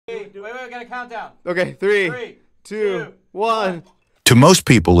wait, we got a countdown. Okay, three, two, one. To most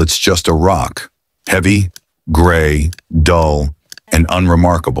people, it's just a rock. Heavy, gray, dull, and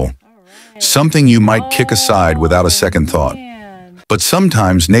unremarkable. Something you might kick aside without a second thought. But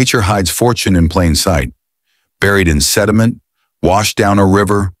sometimes nature hides fortune in plain sight. Buried in sediment, washed down a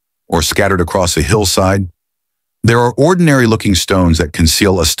river, or scattered across a hillside, there are ordinary-looking stones that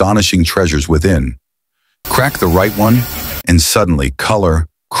conceal astonishing treasures within. Crack the right one, and suddenly color,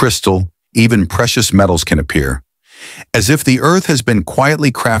 crystal, even precious metals can appear, as if the earth has been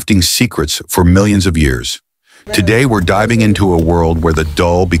quietly crafting secrets for millions of years. Today we're diving into a world where the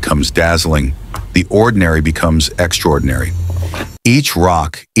dull becomes dazzling, the ordinary becomes extraordinary. Each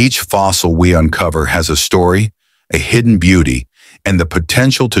rock, each fossil we uncover has a story, a hidden beauty, and the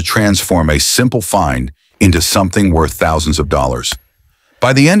potential to transform a simple find into something worth thousands of dollars.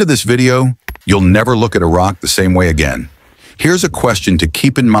 By the end of this video, you'll never look at a rock the same way again. Here's a question to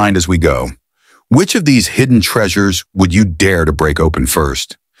keep in mind as we go. Which of these hidden treasures would you dare to break open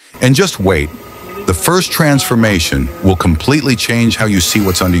first? And just wait, the first transformation will completely change how you see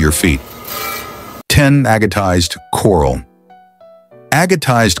what's under your feet. 10. Agatized coral.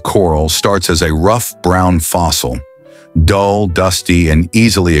 Agatized coral starts as a rough brown fossil, dull, dusty, and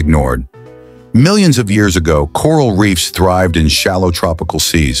easily ignored. Millions of years ago, coral reefs thrived in shallow tropical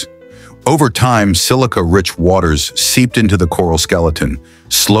seas. Over time, silica-rich waters seeped into the coral skeleton,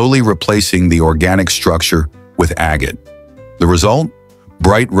 slowly replacing the organic structure with agate. The result?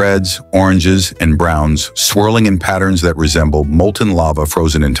 Bright reds, oranges, and browns swirling in patterns that resemble molten lava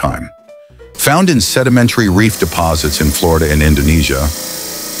frozen in time. Found in sedimentary reef deposits in Florida and Indonesia,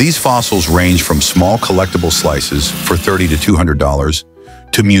 these fossils range from small collectible slices for $30 to $200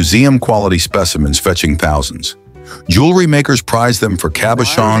 to museum-quality specimens fetching thousands. Jewelry makers prize them for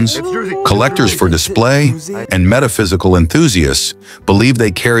cabochons, collectors for display, and metaphysical enthusiasts believe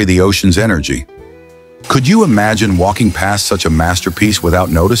they carry the ocean's energy. Could you imagine walking past such a masterpiece without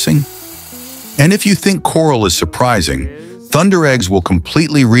noticing? And if you think coral is surprising, thunder eggs will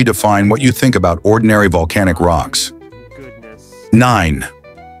completely redefine what you think about ordinary volcanic rocks. 9.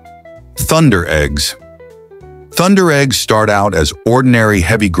 Thunder eggs. Thunder eggs start out as ordinary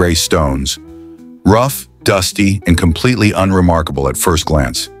heavy gray stones, rough, dusty, and completely unremarkable at first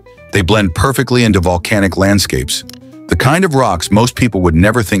glance. They blend perfectly into volcanic landscapes, the kind of rocks most people would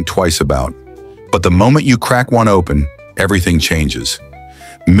never think twice about. But the moment you crack one open, everything changes.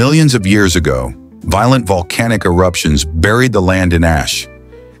 Millions of years ago, violent volcanic eruptions buried the land in ash.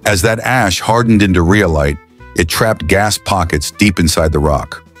 As that ash hardened into rhyolite, it trapped gas pockets deep inside the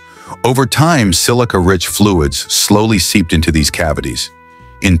rock. Over time, silica-rich fluids slowly seeped into these cavities.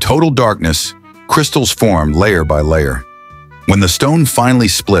 In total darkness, crystals formed layer by layer. When the stone finally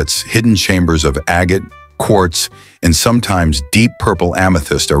splits, hidden chambers of agate, quartz, and sometimes deep purple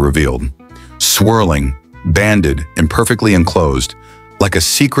amethyst are revealed. Swirling, banded, and perfectly enclosed, like a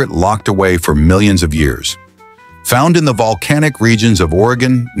secret locked away for millions of years. Found in the volcanic regions of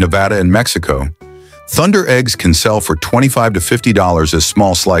Oregon, Nevada, and Mexico, thunder eggs can sell for $25 to $50 as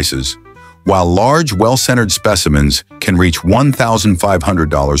small slices, while large, well-centered specimens can reach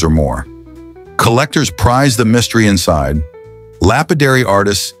 $1,500 or more. Collectors prize the mystery inside, lapidary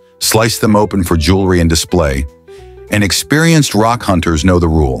artists slice them open for jewelry and display, and experienced rock hunters know the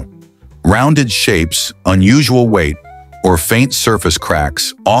rule. Rounded shapes, unusual weight, or faint surface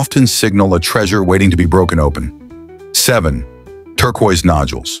cracks often signal a treasure waiting to be broken open. 7. Turquoise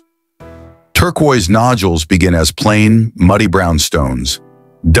nodules. Turquoise nodules begin as plain, muddy brown stones,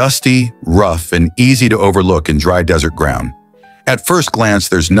 dusty, rough, and easy to overlook in dry desert ground. At first glance,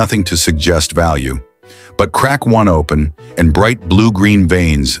 there's nothing to suggest value, but crack one open and bright blue-green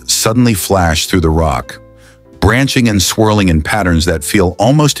veins suddenly flash through the rock, branching and swirling in patterns that feel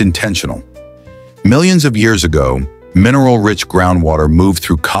almost intentional. Millions of years ago, mineral-rich groundwater moved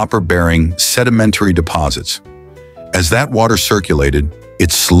through copper-bearing sedimentary deposits. As that water circulated,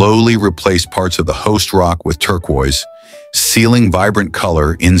 it slowly replaced parts of the host rock with turquoise, sealing vibrant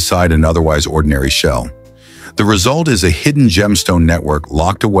color inside an otherwise ordinary shell. The result is a hidden gemstone network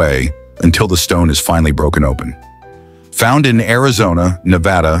locked away until the stone is finally broken open. Found in Arizona,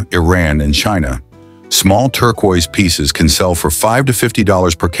 Nevada, Iran, and China, small turquoise pieces can sell for $5 to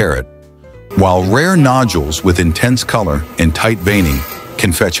 $50 per carat, while rare nodules with intense color and tight veining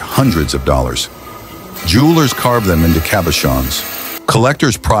can fetch hundreds of dollars. Jewelers carve them into cabochons.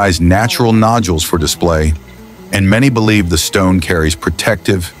 Collectors prize natural nodules for display, and many believe the stone carries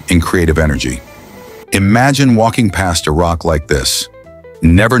protective and creative energy. Imagine walking past a rock like this,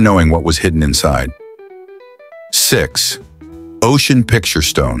 never knowing what was hidden inside. 6. Ocean picture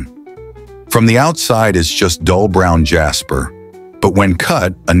stone. From the outside, it's just dull brown jasper, But when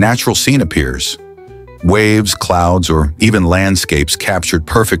cut, a natural scene appears. Waves, clouds, or even landscapes captured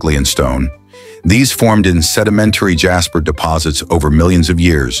perfectly in stone. These formed in sedimentary jasper deposits over millions of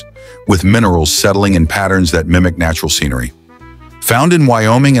years, with minerals settling in patterns that mimic natural scenery. Found in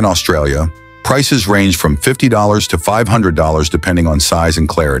Wyoming and Australia, prices range from $50 to $500 depending on size and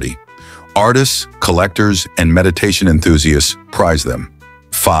clarity. Artists, collectors, and meditation enthusiasts prize them.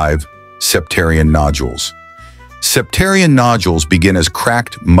 5. Septarian nodules. Septarian nodules begin as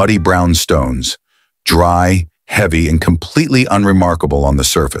cracked, muddy brown stones, dry, heavy, and completely unremarkable on the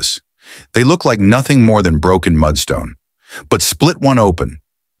surface. They look like nothing more than broken mudstone. But split one open,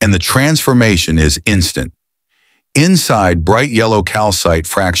 and the transformation is instant. Inside, bright yellow calcite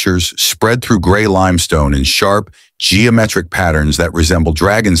fractures spread through gray limestone in sharp, geometric patterns that resemble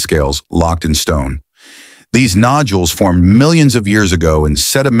dragon scales locked in stone. These nodules formed millions of years ago in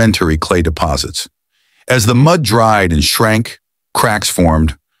sedimentary clay deposits. As the mud dried and shrank, cracks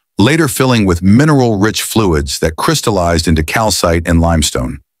formed, later filling with mineral-rich fluids that crystallized into calcite and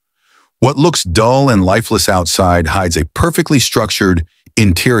limestone. What looks dull and lifeless outside hides a perfectly structured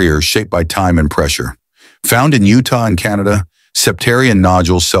interior shaped by time and pressure. Found in Utah and Canada, septarian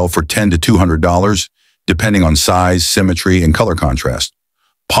nodules sell for $10 to $200, depending on size, symmetry, and color contrast.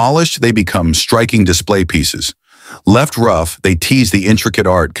 Polished, they become striking display pieces. Left rough, they tease the intricate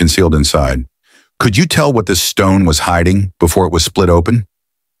art concealed inside. Could you tell what this stone was hiding before it was split open?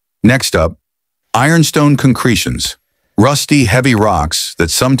 Next up, ironstone concretions. Rusty, heavy rocks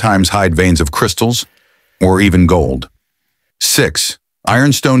that sometimes hide veins of crystals or even gold. 6.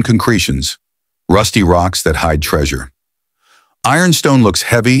 Ironstone concretions. Rusty rocks that hide treasure. Ironstone looks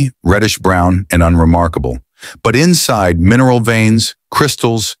heavy, reddish-brown, and unremarkable, but inside mineral veins,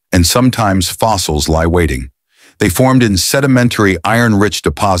 crystals, and sometimes fossils lie waiting. They formed in sedimentary iron-rich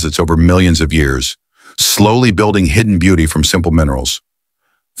deposits over millions of years, slowly building hidden beauty from simple minerals.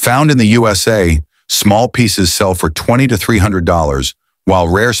 Found in the USA, small pieces sell for $20 to $300, while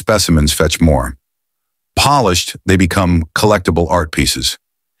rare specimens fetch more. Polished, they become collectible art pieces.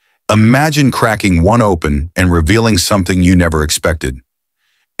 Imagine cracking one open and revealing something you never expected.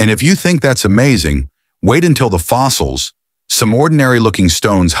 And if you think that's amazing, wait until the fossils. Some ordinary-looking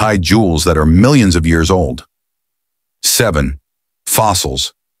stones hide jewels that are millions of years old. 7.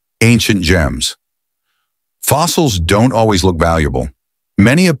 Fossils. Ancient gems. Fossils don't always look valuable.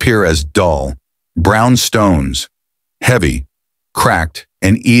 Many appear as dull, brown stones, heavy, cracked,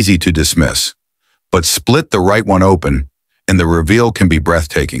 and easy to dismiss. But split the right one open, and the reveal can be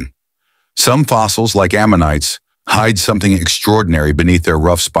breathtaking. Some fossils, like ammonites, hide something extraordinary beneath their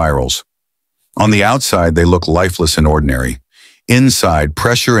rough spirals. On the outside, they look lifeless and ordinary. Inside,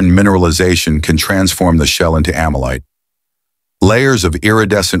 pressure and mineralization can transform the shell into amylite. Layers of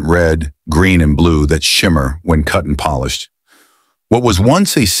iridescent red, green, and blue that shimmer when cut and polished. What was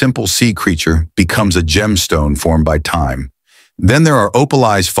once a simple sea creature becomes a gemstone formed by time. Then there are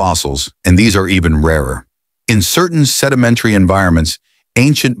opalized fossils, and these are even rarer. In certain sedimentary environments,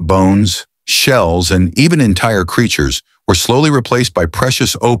 ancient bones, shells, and even entire creatures were slowly replaced by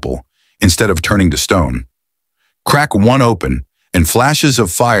precious opal instead of turning to stone. Crack one open, and flashes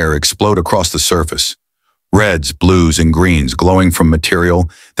of fire explode across the surface. Reds, blues, and greens glowing from material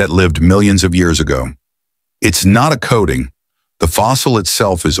that lived millions of years ago. It's not a coating. The fossil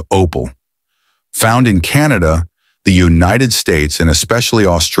itself is opal. Found in Canada, the United States, and especially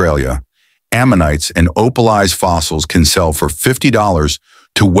Australia, ammonites and opalized fossils can sell for $50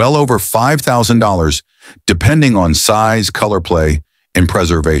 to well over $5,000, depending on size, color play, and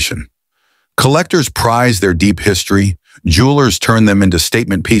preservation. Collectors prize their deep history, jewelers turn them into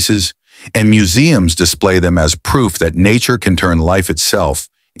statement pieces, and museums display them as proof that nature can turn life itself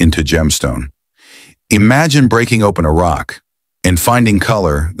into gemstone. Imagine breaking open a rock and finding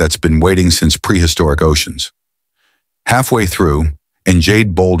color that's been waiting since prehistoric oceans. Halfway through, and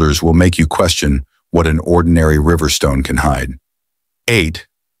jade boulders will make you question what an ordinary river stone can hide. 8.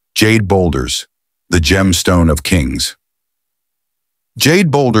 Jade boulders, the gemstone of kings.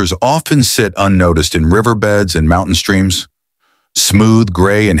 Jade boulders often sit unnoticed in riverbeds and mountain streams, smooth,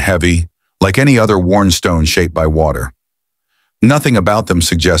 gray, and heavy, like any other worn stone shaped by water. Nothing about them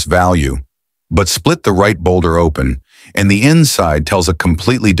suggests value, but split the right boulder open, and the inside tells a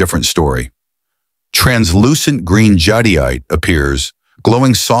completely different story. Translucent green jadeite appears,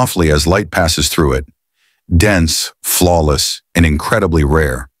 glowing softly as light passes through it. Dense, flawless, and incredibly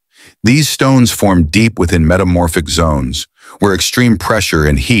rare. These stones form deep within metamorphic zones, where extreme pressure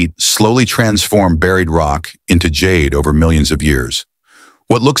and heat slowly transform buried rock into jade over millions of years.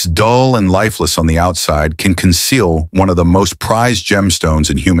 What looks dull and lifeless on the outside can conceal one of the most prized gemstones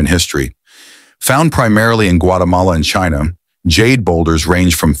in human history. Found primarily in Guatemala and China, Jade boulders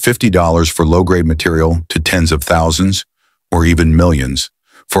range from $50 for low-grade material to tens of thousands, or even millions,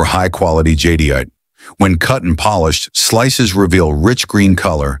 for high-quality jadeite. When cut and polished, slices reveal rich green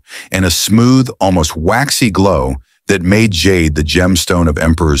color and a smooth, almost waxy glow that made jade the gemstone of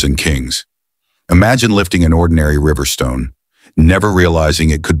emperors and kings. Imagine lifting an ordinary river stone, never realizing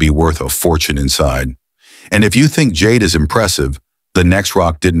it could be worth a fortune inside. And if you think jade is impressive, the next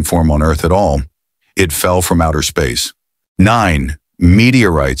rock didn't form on Earth at all. It fell from outer space. 9.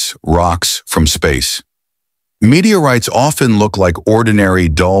 Meteorites, rocks from space. Meteorites often look like ordinary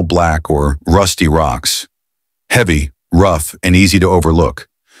dull black or rusty rocks. Heavy, rough, and easy to overlook.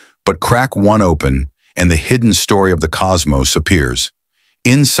 But crack one open, and the hidden story of the cosmos appears.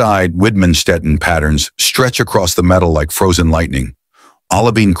 Inside, Widmanstätten patterns stretch across the metal like frozen lightning.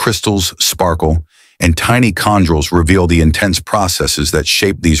 Olivine crystals sparkle, and tiny chondrules reveal the intense processes that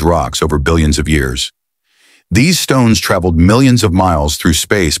shape these rocks over billions of years. These stones traveled millions of miles through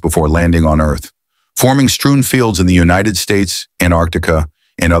space before landing on Earth, forming strewn fields in the United States, Antarctica,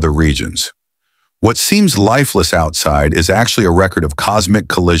 and other regions. What seems lifeless outside is actually a record of cosmic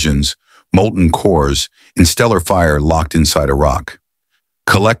collisions, molten cores, and stellar fire locked inside a rock.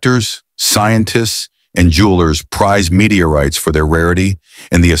 Collectors, scientists, and jewelers prize meteorites for their rarity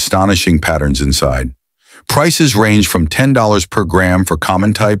and the astonishing patterns inside. Prices range from $10 per gram for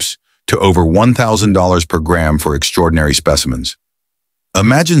common types to over $1,000 per gram for extraordinary specimens.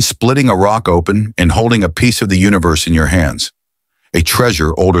 Imagine splitting a rock open and holding a piece of the universe in your hands, a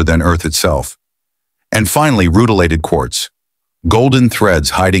treasure older than Earth itself. And finally, rutilated quartz, golden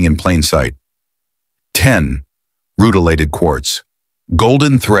threads hiding in plain sight. 10. Rutilated quartz,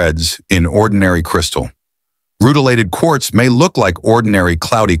 golden threads in ordinary crystal. Rutilated quartz may look like ordinary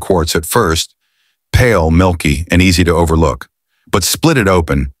cloudy quartz at first, pale, milky, and easy to overlook. But split it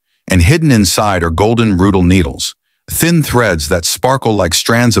open, and hidden inside are golden rutile needles, thin threads that sparkle like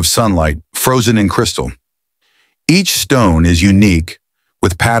strands of sunlight frozen in crystal. Each stone is unique,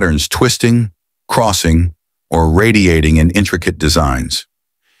 with patterns twisting, crossing, or radiating in intricate designs.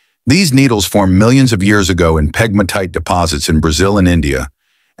 These needles formed millions of years ago in pegmatite deposits in Brazil and India,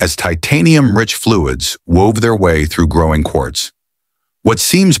 as titanium-rich fluids wove their way through growing quartz. What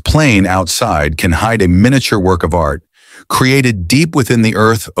seems plain outside can hide a miniature work of art, created deep within the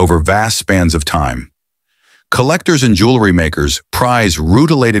earth over vast spans of time. Collectors and jewelry makers prize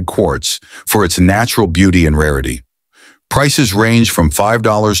rutilated quartz for its natural beauty and rarity. Prices range from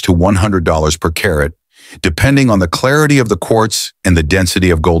 $5 to $100 per carat, depending on the clarity of the quartz and the density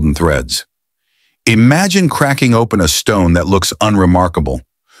of golden threads. Imagine cracking open a stone that looks unremarkable,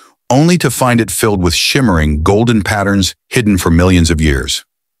 only to find it filled with shimmering golden patterns hidden for millions of years.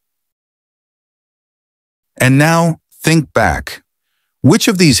 And now, think back. Which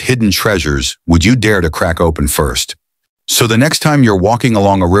of these hidden treasures would you dare to crack open first? So the next time you're walking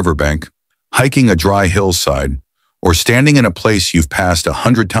along a riverbank, hiking a dry hillside, or standing in a place you've passed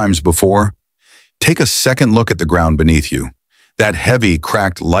 100 times before, take a second look at the ground beneath you. That heavy,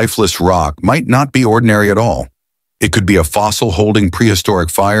 cracked, lifeless rock might not be ordinary at all. It could be a fossil holding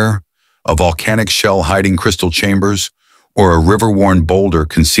prehistoric fire, a volcanic shell hiding crystal chambers, or a river-worn boulder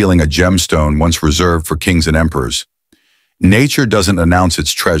concealing a gemstone once reserved for kings and emperors. Nature doesn't announce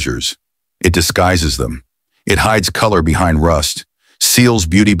its treasures. It disguises them. It hides color behind rust, seals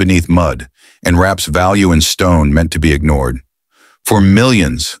beauty beneath mud, and wraps value in stone meant to be ignored. For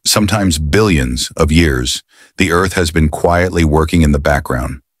millions, sometimes billions of years, the earth has been quietly working in the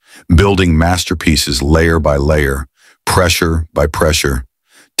background, building masterpieces layer by layer, pressure by pressure,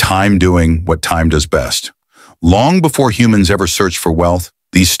 time doing what time does best. Long before humans ever searched for wealth,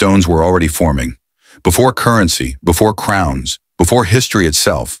 these stones were already forming. Before currency, before crowns, before history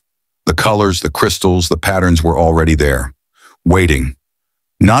itself, the colors, the crystals, the patterns were already there, waiting.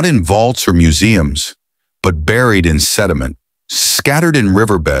 Not in vaults or museums, but buried in sediment, scattered in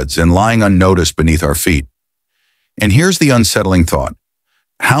riverbeds and lying unnoticed beneath our feet. And here's the unsettling thought.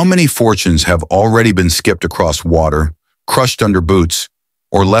 How many fortunes have already been skipped across water, crushed under boots,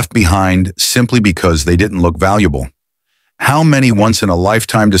 or left behind simply because they didn't look valuable? How many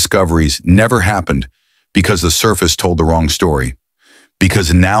once-in-a-lifetime discoveries never happened because the surface told the wrong story?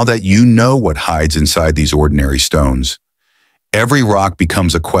 Because now that you know what hides inside these ordinary stones, every rock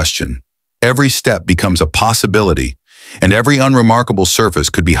becomes a question, every step becomes a possibility, and every unremarkable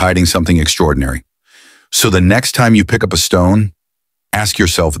surface could be hiding something extraordinary. So the next time you pick up a stone, ask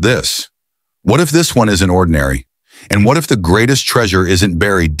yourself this: what if this one isn't ordinary? And what if the greatest treasure isn't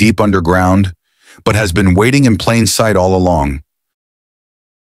buried deep underground, but has been waiting in plain sight all along?